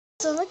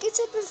So like I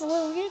said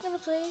before, we're gonna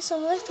play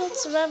some Lifeboat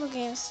survival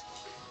games.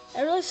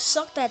 I really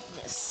sucked at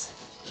this.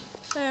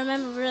 If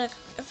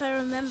I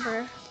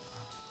remember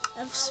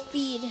of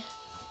speed.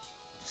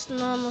 Just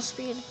normal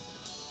speed.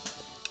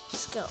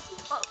 Let's go.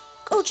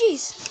 Oh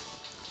jeez.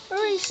 We're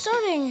already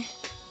starting.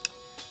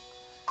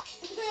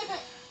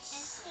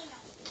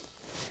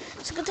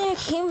 It's a good thing I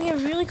came here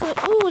really quick.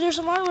 Ooh, there's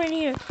some armor in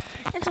here.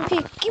 And some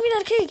cake. Give me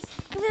that cake.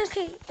 Give me that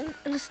cake.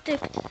 And a stick.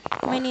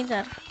 I might need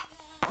that.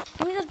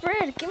 Give me that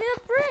bread. Give me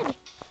that bread.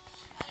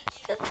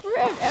 That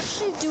bread.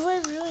 Actually, do I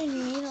really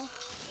need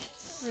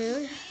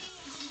food?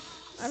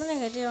 I don't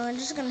think I do. I'm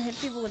just gonna hit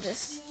people with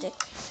this stick.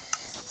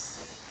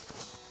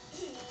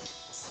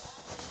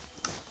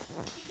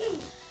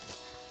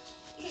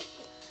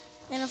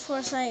 And of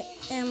course, I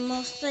am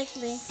most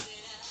likely.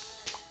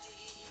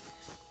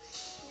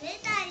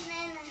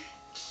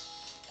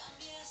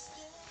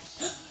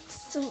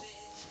 So,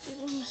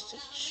 people must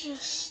have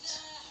just.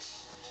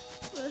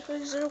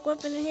 Is there a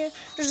weapon in here?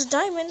 There's a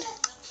diamond.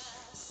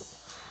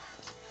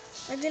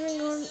 I didn't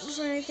go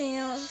for anything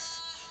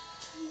else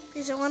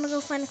because I want to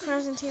go find a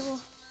crafting table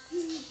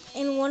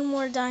and one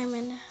more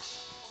diamond.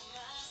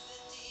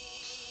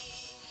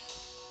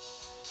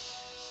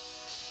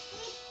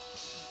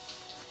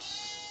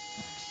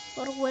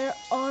 But where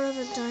are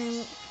the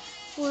diamonds?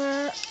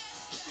 Where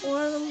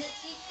are them?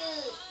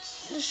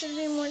 There should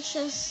be more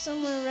chests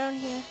somewhere around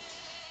here.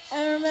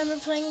 I remember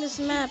playing this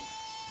map.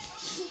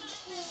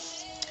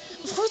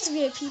 Of course, the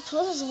VIP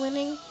Plus is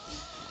winning.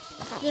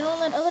 You don't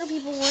let other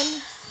people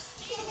win.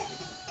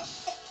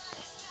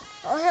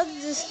 All I have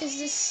is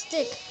this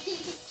stick.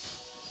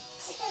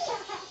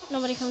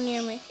 Nobody come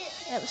near me.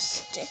 I have a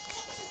stick.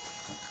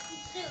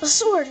 A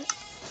sword.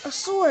 A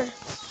sword.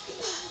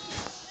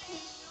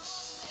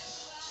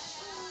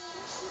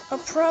 A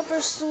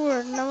proper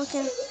sword. Now we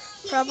can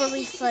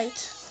properly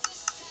fight.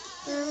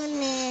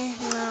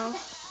 No.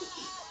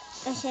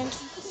 I can't.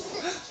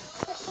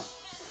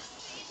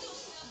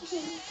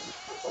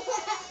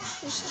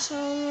 Just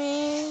tell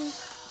me.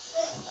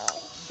 Oh,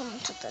 someone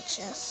took that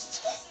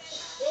chest.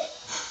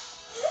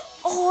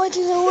 Oh, I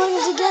think they're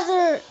working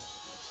together.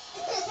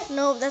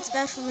 No, that's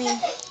bad for me.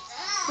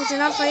 Because they're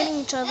not fighting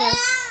each other.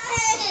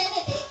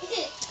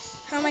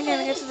 How am I going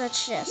to get to that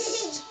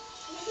chest?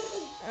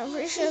 I'm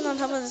pretty sure it's on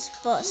top of this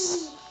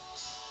bus.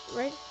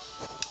 Right?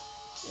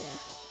 Yeah.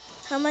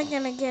 How am I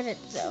going to get it,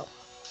 though?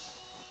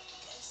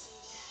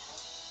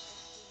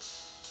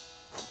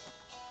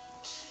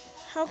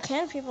 How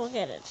can people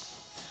get it?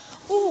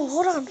 Ooh,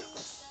 hold on.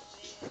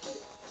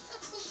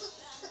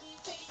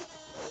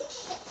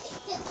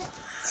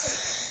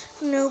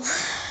 Nope.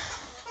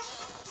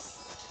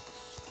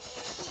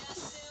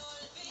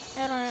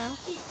 I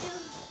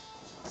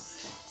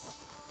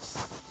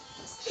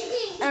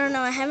don't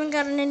know. I haven't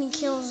gotten any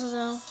kills,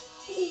 though.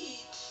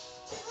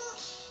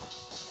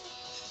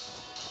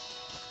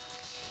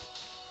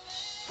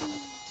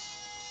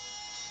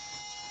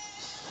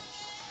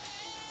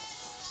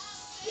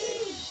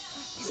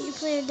 I see a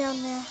player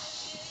down there.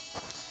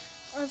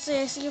 Let's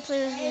say I see a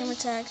player's gamer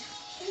tag.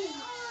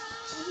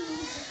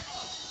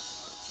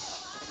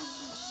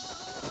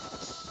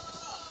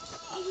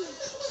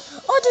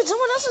 Oh, dude,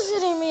 someone else is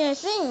hitting me, I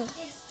think.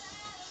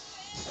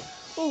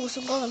 Ooh,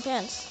 some golden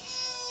pants.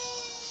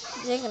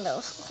 Digging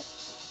those.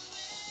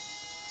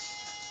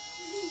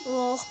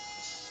 Lol.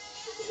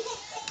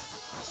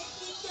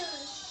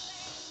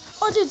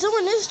 Oh, dude,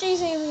 someone is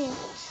chasing me.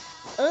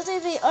 Let's say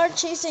they are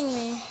chasing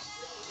me.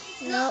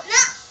 No.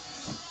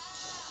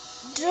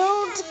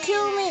 Don't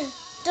kill me.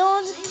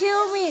 Don't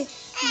kill me.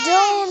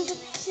 Don't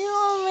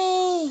kill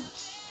me.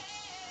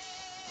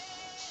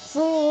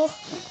 Fool.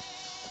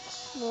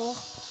 Fool.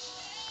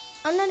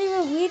 I'm not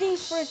even waiting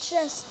for a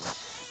chest.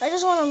 I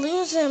just want to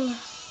lose him.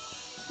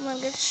 Come on,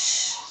 get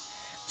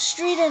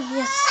straight in.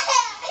 Yes.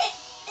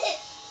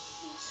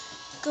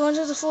 Go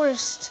into the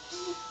forest.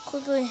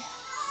 Quickly.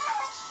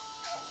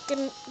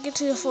 Get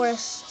to the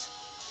forest.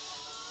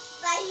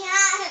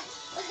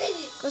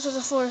 Go to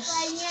the forest.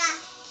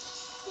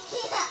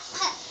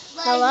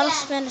 There are a lot of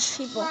Spanish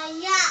people.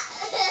 I'm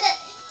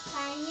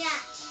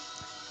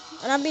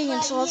not being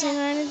insulting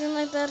or anything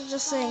like that.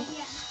 Just saying.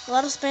 A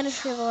lot of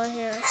Spanish people are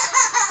here.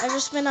 I've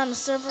just been on a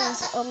server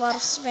with a lot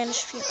of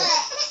Spanish people.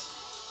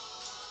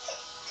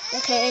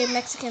 AKA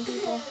Mexican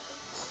people.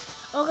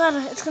 Oh god,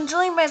 it's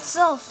controlling by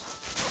itself.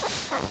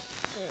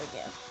 There we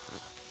go.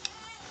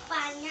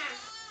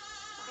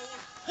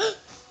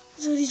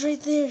 Dude, he's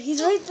right there.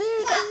 He's right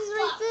there, guys. He's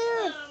right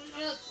there.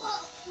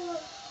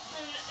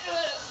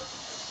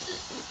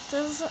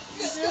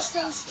 Is there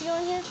some steel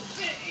in here?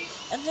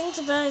 I think it's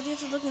a bad idea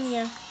to look in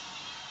here.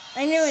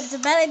 I knew it. It's a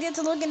bad idea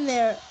to look in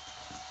there.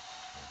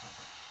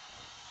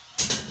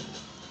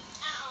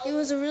 It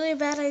was a really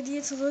bad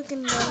idea to look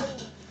in there.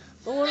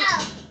 But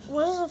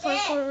what does the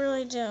parkour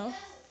really do?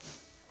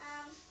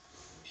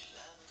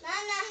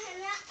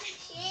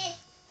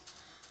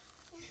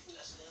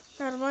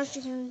 Not much.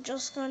 You can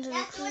just go into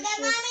the cruise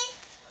ship,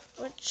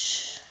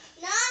 which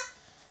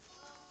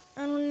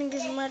I don't think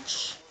is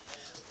much,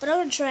 but I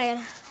would try it.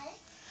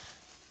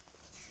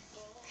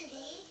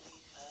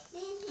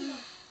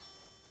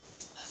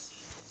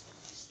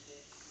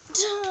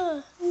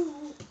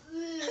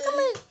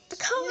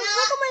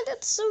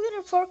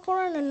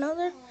 parkour on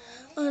another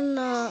on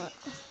a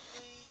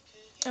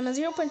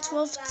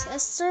 0.12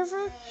 test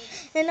server,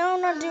 and now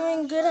I'm not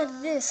doing good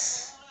at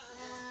this.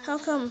 How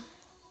come?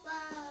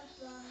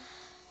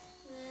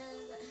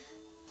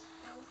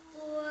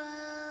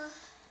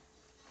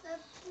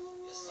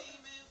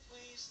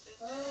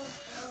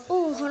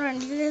 Oh, hold on.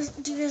 Do you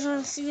guys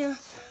want to see a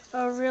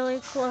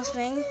really cool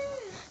thing?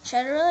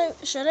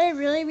 Should I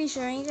really be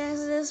showing you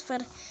guys this?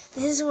 But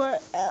this is where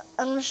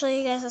I'm gonna show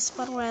you guys a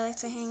spot where I like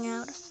to hang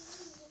out.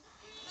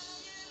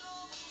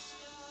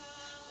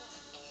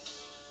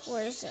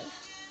 Where is it?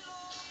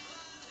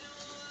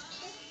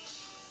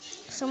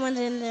 Someone's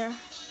in there.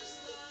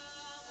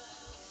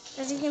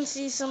 As you can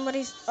see,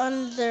 somebody's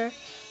under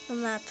the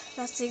map.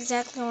 That's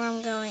exactly where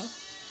I'm going.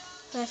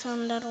 I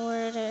found out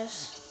where it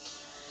is.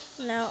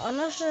 Now, I'm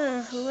not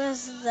sure who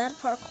has that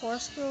parkour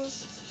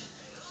skills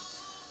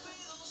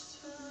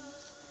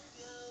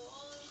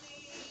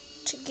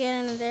to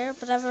get in there,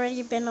 but I've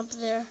already been up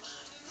there.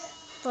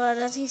 But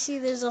as you see,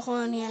 there's a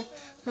hole in here.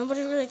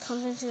 Nobody really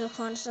comes into the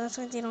pond, so that's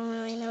why they don't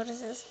really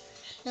notice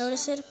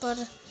it. But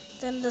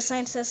then the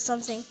sign says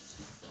something.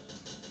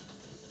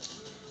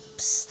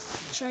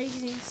 Psst, try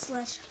using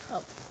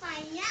 /hub.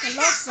 And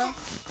also,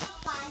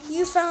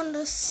 you found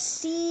a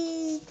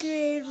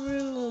secret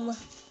room.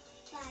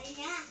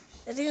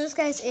 I think this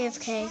guy's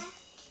AFK.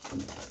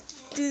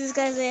 Dude, this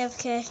guy's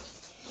AFK.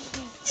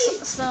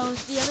 So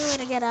the other way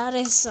to get out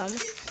is /hub.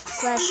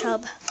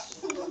 /hub.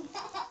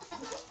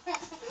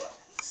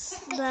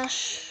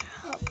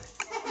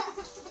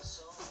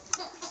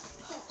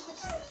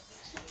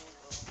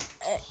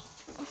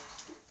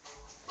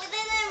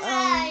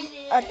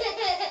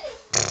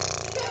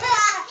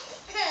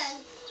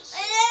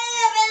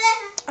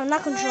 I'm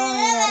not controlling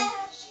it.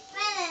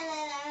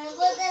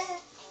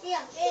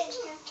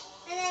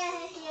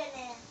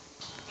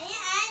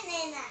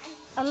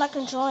 I'm not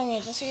controlling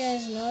it, just so you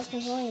guys know, it's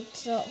controlling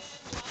itself.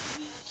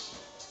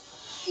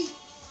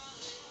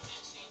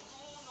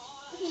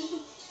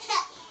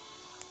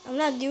 I'm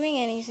not doing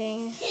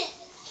anything.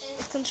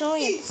 It's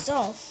controlling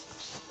itself.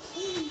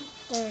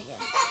 There we go.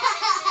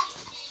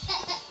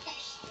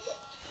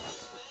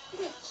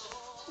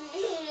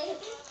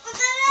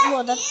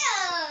 Well, that's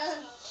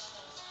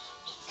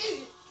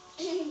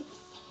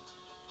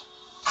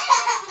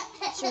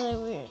really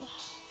weird.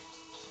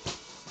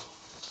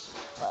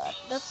 But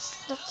that's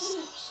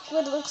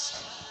what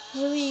looks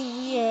really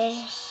weird.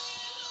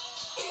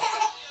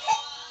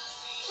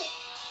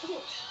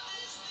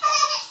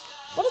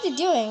 What are they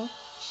doing?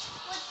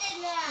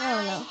 I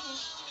don't know.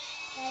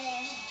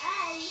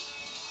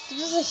 They're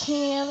just like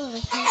hanging out of the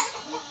cave.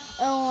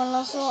 Oh, and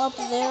also up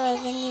there, I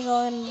think you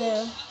go in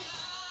there.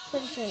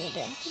 Pretty sure you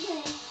do.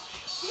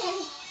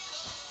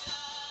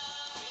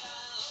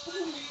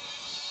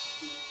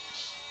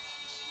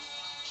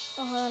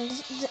 Oh, hold on.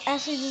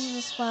 Actually, this is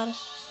the spot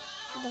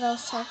that I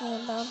was talking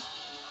about.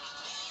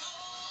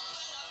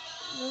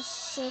 The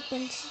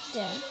serpent's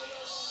den.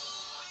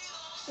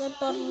 Led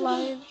by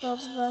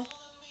Lifeboat's by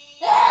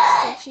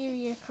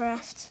Superior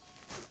Craft.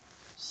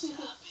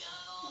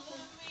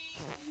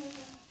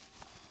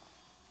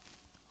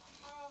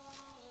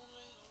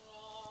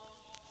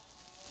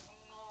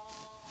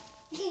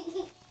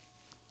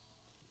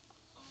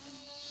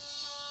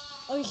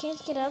 Oh, you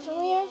can't get out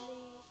from here?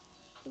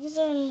 These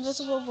are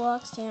invisible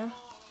blocks here.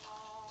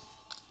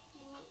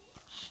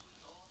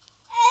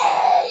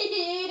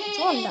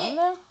 Someone down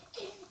there?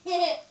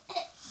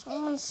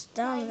 Someone's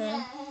down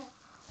there.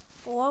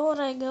 But why would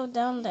I go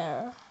down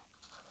there?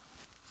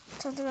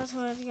 Time to go to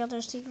one of the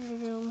other secret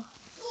room.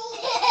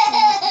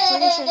 I'm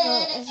pretty sure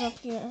it's up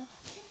here.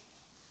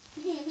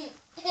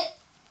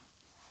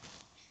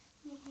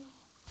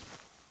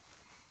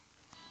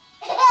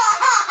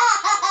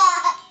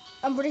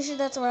 I'm pretty sure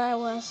that's where I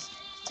was.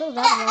 So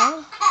that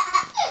wrong?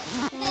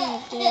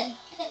 Oh, I did.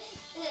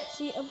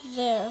 See, up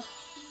there.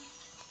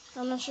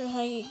 I'm not sure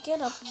how you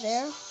get up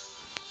there.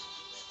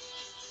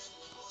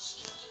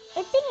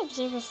 I've been up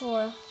there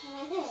before.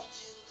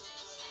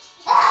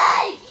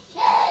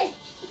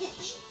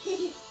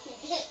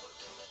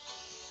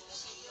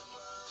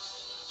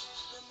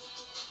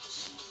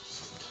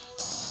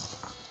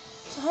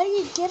 So how do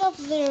you get up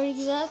there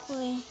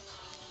exactly?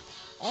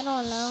 I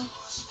don't know.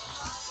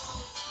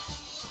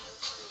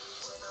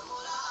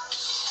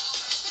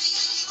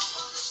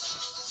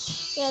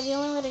 Yeah, the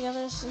only way to get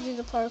there is to do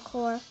the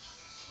parkour.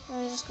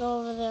 And just go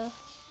over there.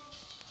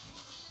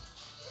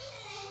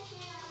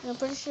 I'm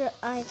pretty sure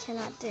I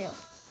cannot do.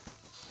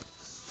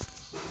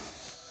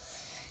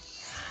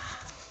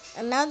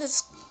 And now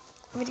this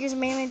video is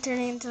mainly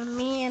turning into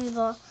me and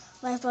the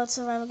Lifeboat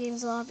Survival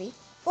Games lobby.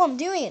 Oh, I'm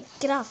doing it.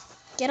 Get off.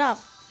 Get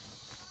off.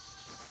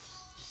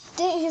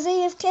 Dang, he's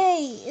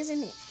AFK,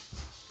 isn't he?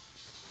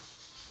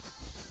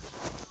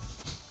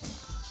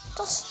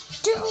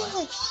 Just do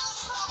it.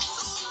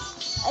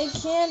 I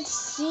can't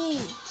see.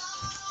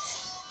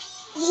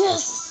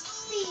 Yes.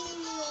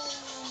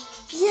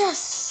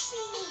 Yes.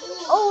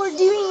 Oh, we're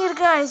doing it,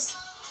 guys.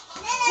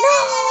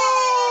 No.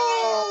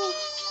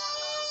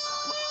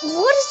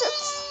 What is that?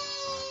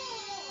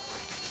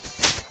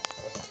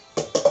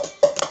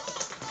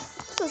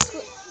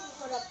 Okay.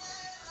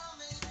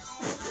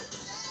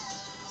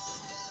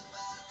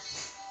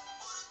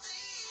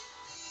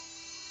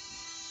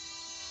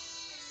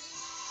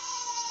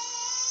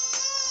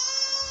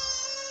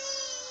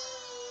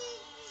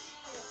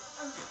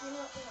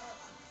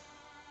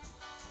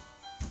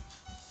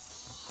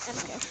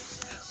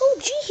 Oh,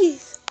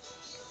 jeez.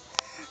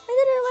 I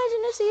didn't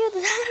imagine to see it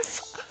that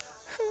far.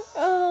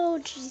 Oh,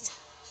 jeez.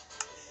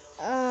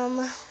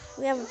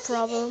 We have a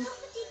problem.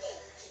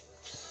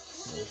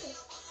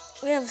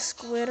 We have a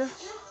squid.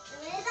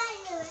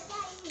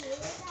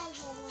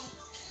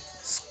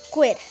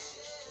 Squid.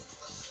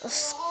 A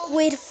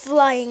squid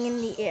flying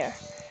in the air.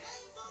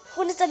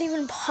 When is that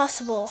even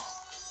possible?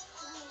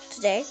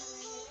 Today?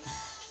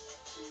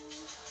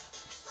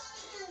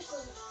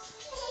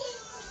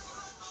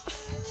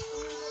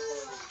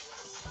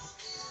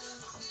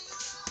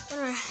 I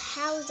don't know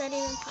how is that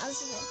even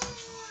possible.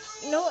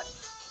 You know what?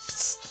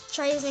 Psst,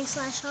 try using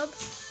 /hub.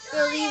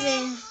 We're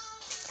leaving.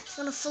 I'm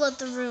gonna fill up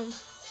the room.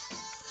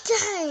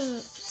 Dang!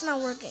 It's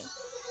not working.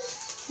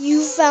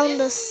 You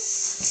found a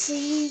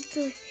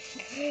secret.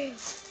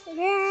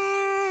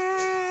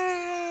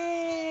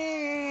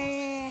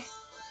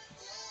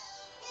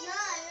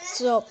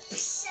 So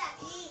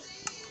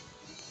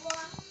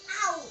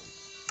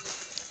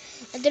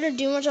I didn't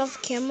do much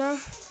off camera.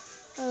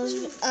 I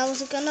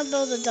was gonna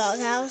build a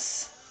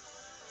doghouse,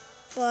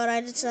 but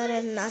I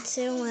decided not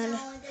to. And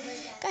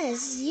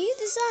guys, you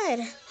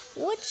decide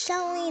what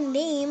shall we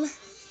name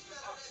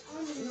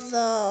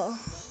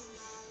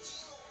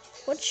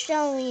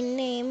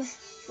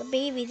the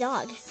baby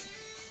dog?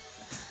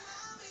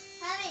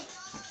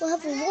 We'll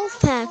have a wolf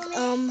pack.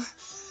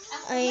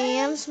 I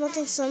am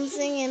smelting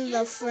something in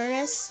the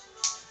furnace,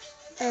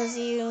 as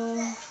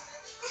you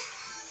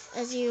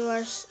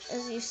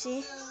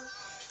see.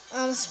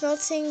 I'm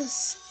smelting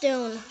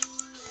stone.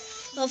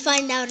 We'll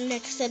find out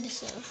next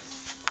episode.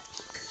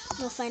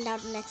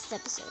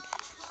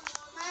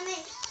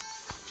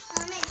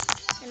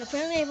 And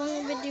apparently I've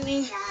only been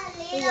doing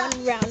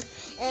one round,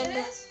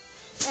 and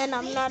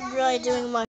I'm not really doing much.